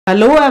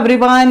Hello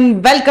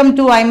everyone, welcome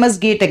to IMS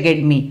GATE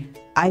Academy.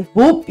 I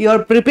hope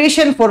your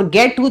preparation for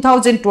GATE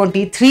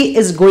 2023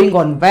 is going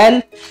on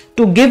well.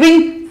 To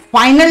giving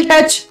final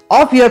touch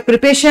of your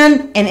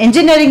preparation in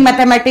engineering,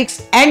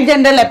 mathematics and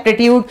general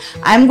aptitude,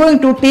 I am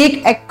going to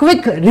take a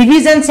quick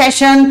revision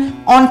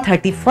session on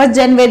 31st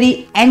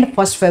January and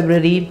 1st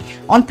February.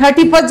 On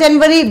 31st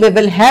January, we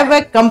will have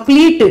a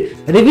complete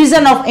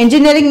revision of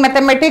engineering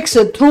mathematics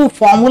through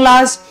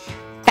formulas.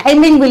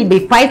 Timing will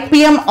be 5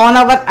 p.m. on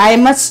our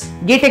IMS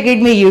GATE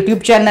Academy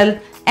YouTube channel,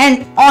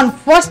 and on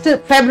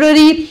 1st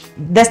February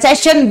the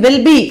session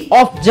will be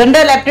of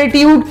general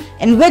aptitude,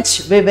 in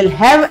which we will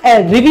have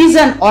a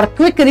revision or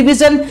quick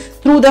revision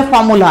through the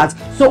formulas.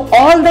 So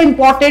all the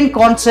important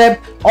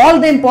concept,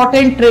 all the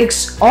important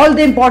tricks, all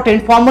the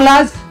important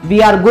formulas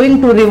we are going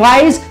to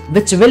revise,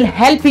 which will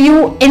help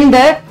you in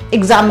the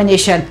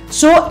examination.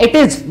 So it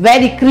is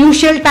very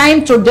crucial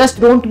time, so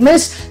just don't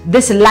miss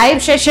this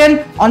live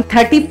session on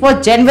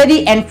 31st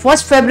January and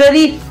 1st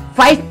February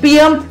 5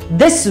 p.m.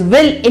 This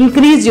will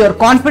increase your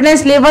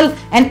confidence level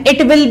and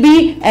it will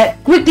be a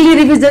quickly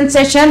revision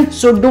session,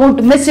 so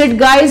don't miss it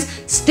guys.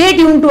 Stay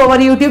tuned to our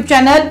YouTube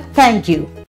channel. Thank you.